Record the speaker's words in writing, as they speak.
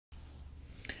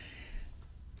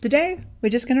Today, we're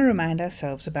just going to remind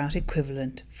ourselves about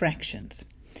equivalent fractions.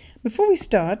 Before we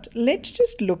start, let's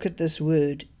just look at this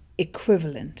word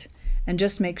equivalent and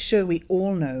just make sure we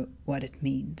all know what it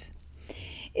means.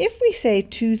 If we say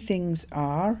two things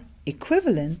are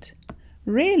equivalent,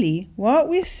 really what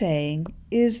we're saying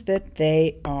is that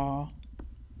they are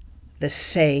the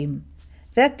same,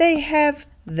 that they have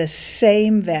the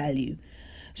same value.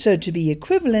 So to be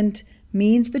equivalent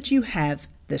means that you have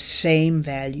the same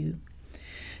value.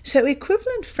 So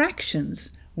equivalent fractions,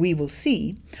 we will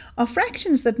see, are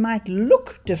fractions that might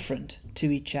look different to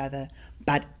each other,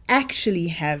 but actually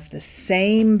have the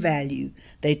same value.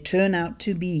 They turn out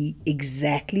to be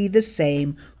exactly the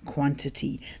same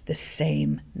quantity, the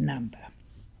same number.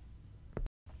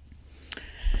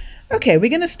 Okay,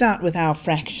 we're going to start with our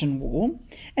fraction wall,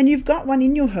 and you've got one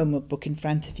in your homework book in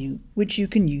front of you, which you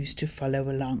can use to follow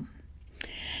along.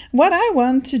 What I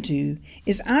want to do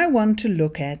is I want to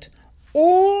look at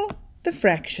all the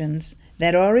fractions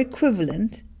that are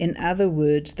equivalent, in other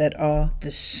words, that are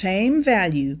the same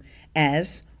value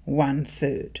as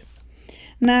 1/3.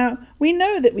 Now, we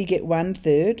know that we get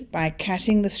 1/3 by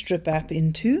cutting the strip up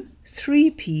into 3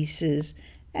 pieces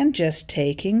and just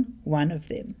taking one of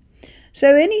them.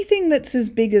 So anything that's as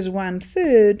big as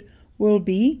 1/3 will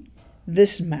be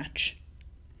this much.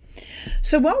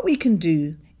 So what we can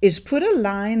do is put a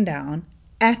line down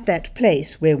at that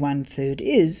place where 1/3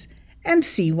 is and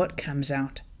see what comes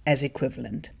out as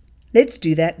equivalent. Let's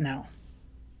do that now.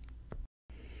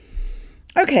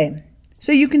 Okay,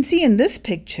 so you can see in this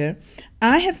picture,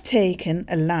 I have taken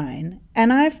a line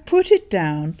and I've put it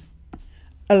down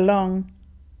along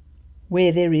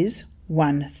where there is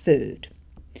 1/3.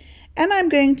 And I'm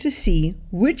going to see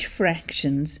which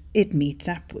fractions it meets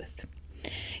up with.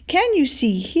 Can you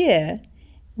see here,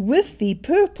 with the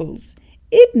purples,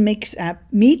 it meets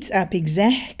up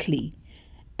exactly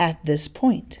at this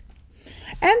point.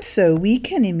 And so we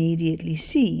can immediately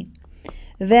see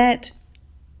that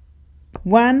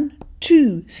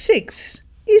 1/2/6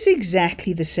 is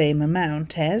exactly the same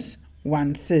amount as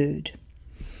 1/3.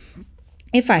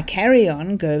 If I carry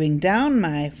on going down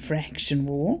my fraction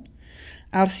wall,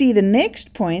 I'll see the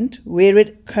next point where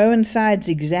it coincides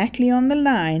exactly on the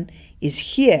line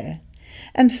is here.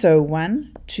 And so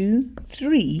 1, 2,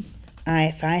 3,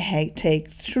 if I take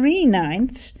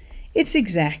 3/9, it's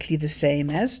exactly the same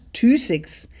as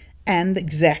 2/6 and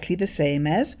exactly the same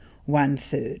as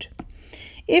 1/3.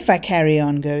 If I carry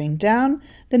on going down,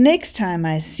 the next time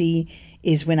I see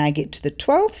is when I get to the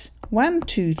 12ths, 1,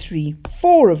 2, 3,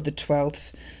 4 of the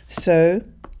 12ths. So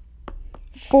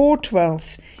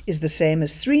 4/12 is the same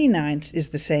as 3/9 is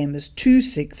the same as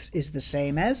 2/6 is the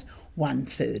same as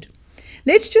 1/3.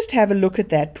 Let's just have a look at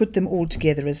that, put them all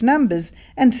together as numbers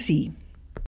and see.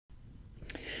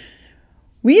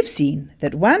 We've seen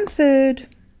that 1/3,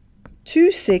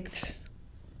 2/6,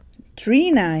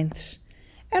 3/9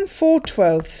 and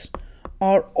 4/12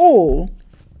 are all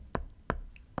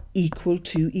equal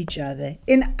to each other.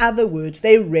 In other words,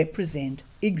 they represent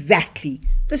exactly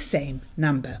the same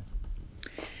number.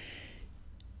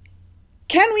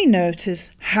 Can we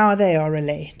notice how they are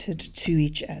related to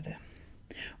each other?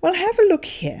 Well, have a look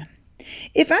here.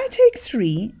 If I take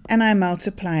 3 and I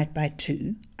multiply it by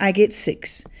 2, I get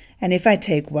 6. And if I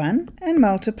take 1 and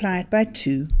multiply it by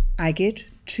 2, I get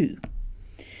 2.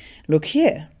 Look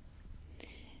here.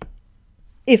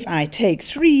 If I take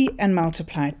 3 and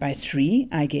multiply it by 3,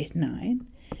 I get 9.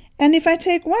 And if I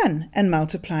take 1 and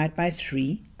multiply it by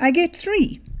 3, I get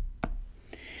 3.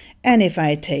 And if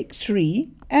I take 3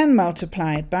 and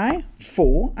multiply it by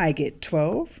 4, I get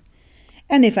 12.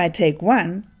 And if I take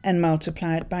 1 and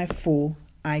multiply it by 4,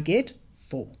 I get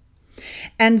 4.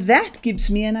 And that gives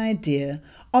me an idea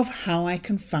of how I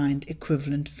can find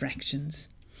equivalent fractions.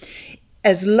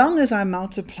 As long as I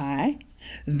multiply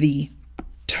the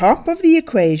top of the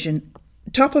equation,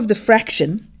 top of the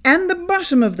fraction, and the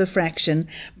bottom of the fraction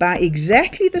by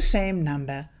exactly the same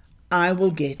number, I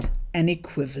will get an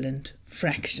equivalent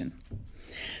fraction.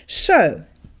 So,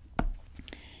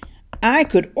 I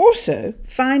could also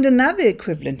find another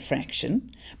equivalent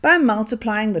fraction by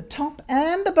multiplying the top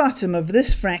and the bottom of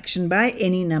this fraction by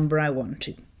any number I want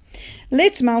to.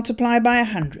 Let's multiply by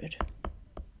 100.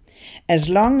 As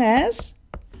long as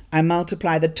I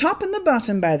multiply the top and the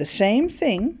bottom by the same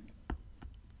thing,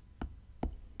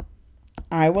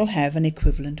 I will have an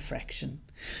equivalent fraction.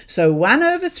 So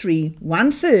 1/3,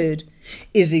 1/3,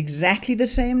 is exactly the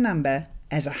same number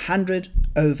as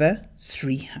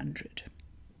 100/300.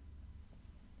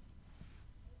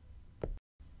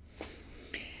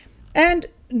 And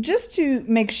just to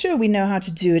make sure we know how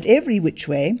to do it every which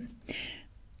way,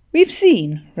 we've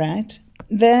seen, right,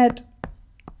 that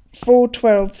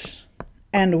 4/12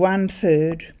 and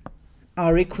 1/3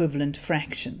 are equivalent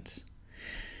fractions.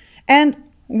 And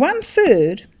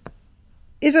 1/3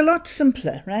 is a lot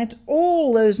simpler, right?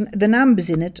 The numbers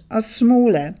in it are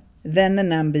smaller than the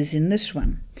numbers in this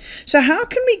one. So how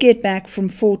can we get back from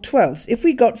 4/12? If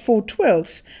we got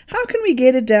 4/12, how can we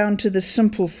get it down to the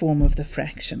simple form of the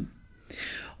fraction?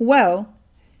 Well,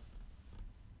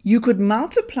 you could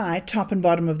multiply top and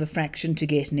bottom of the fraction to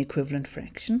get an equivalent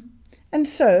fraction. And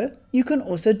so you can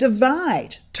also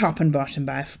divide top and bottom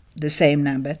by the same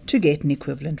number to get an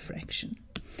equivalent fraction.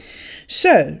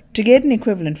 So to get an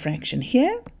equivalent fraction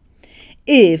here,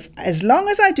 as long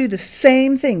as I do the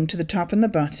same thing to the top and the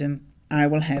bottom, I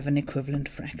will have an equivalent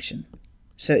fraction.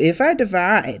 So if I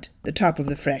divide the top of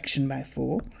the fraction by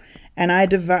 4 and I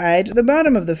divide the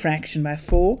bottom of the fraction by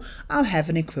 4, I'll have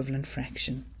an equivalent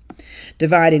fraction.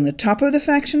 Dividing the top of the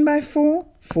fraction by 4,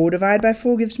 4 divided by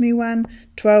 4 gives me 1,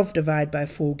 12 divided by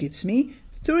 4 gives me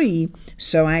 3,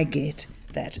 so I get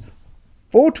that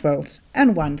 4/12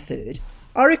 and 1/3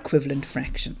 are equivalent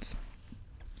fractions.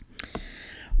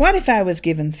 What if I was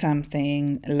given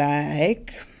something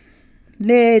like,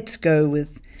 let's go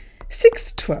with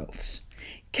 6/12?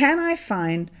 Can I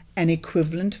find an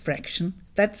equivalent fraction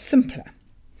that's simpler?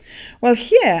 Well,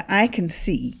 here I can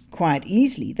see quite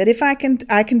easily that if I can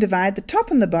divide the top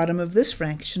and the bottom of this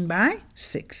fraction by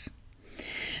 6.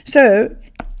 So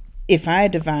if I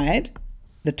divide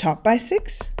the top by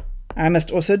 6, I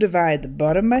must also divide the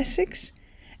bottom by 6.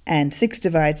 And 6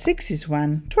 divides 6 is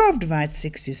 1, 12 divides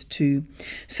 6 is 2.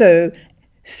 So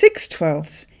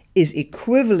 6/12 is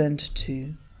equivalent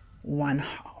to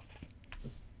 1/2.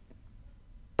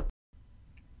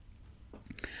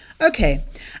 Okay,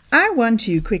 I want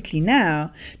you quickly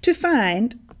now to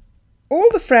find all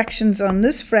the fractions on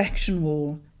this fraction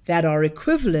wall that are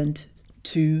equivalent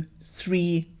to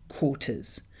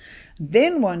 3/4.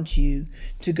 Then want you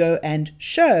to go and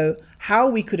show how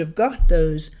we could have got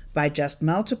those by just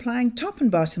multiplying top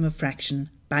and bottom of fraction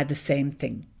by the same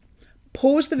thing.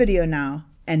 Pause the video now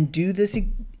and do this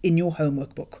in your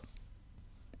homework book.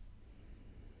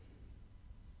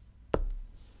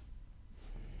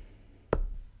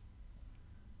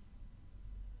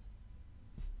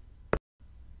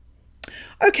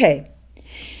 Okay,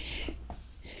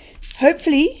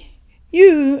 hopefully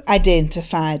you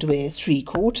identified where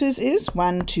 3/4 is,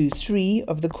 1, 2, 3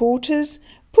 of the quarters,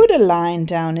 put a line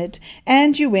down it,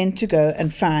 and you went to go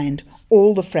and find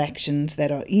all the fractions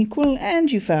that are equal,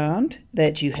 and you found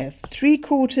that you have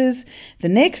 3/4. The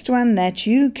next one that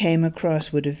you came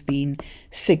across would have been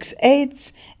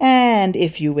 6/8, and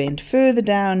if you went further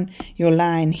down your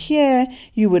line here,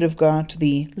 you would have got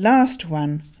the last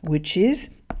one, which is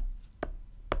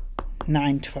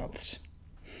 9/12.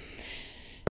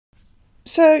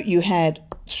 So you had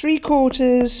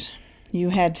 3/4, you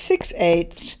had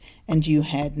 6/8, and you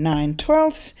had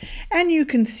 9/12, and you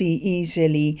can see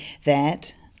easily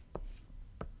that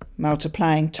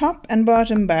multiplying top and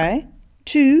bottom by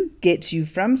 2 gets you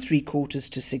from 3/4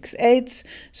 to 6/8,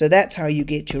 so that's how you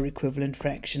get your equivalent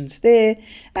fractions there,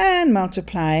 and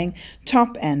multiplying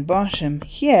top and bottom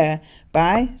here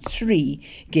by 3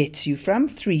 gets you from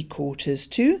 3/4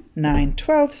 to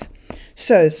 9/12.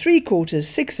 So 3/4,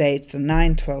 6/8, and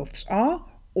 9/12 are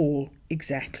all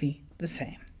exactly the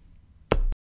same.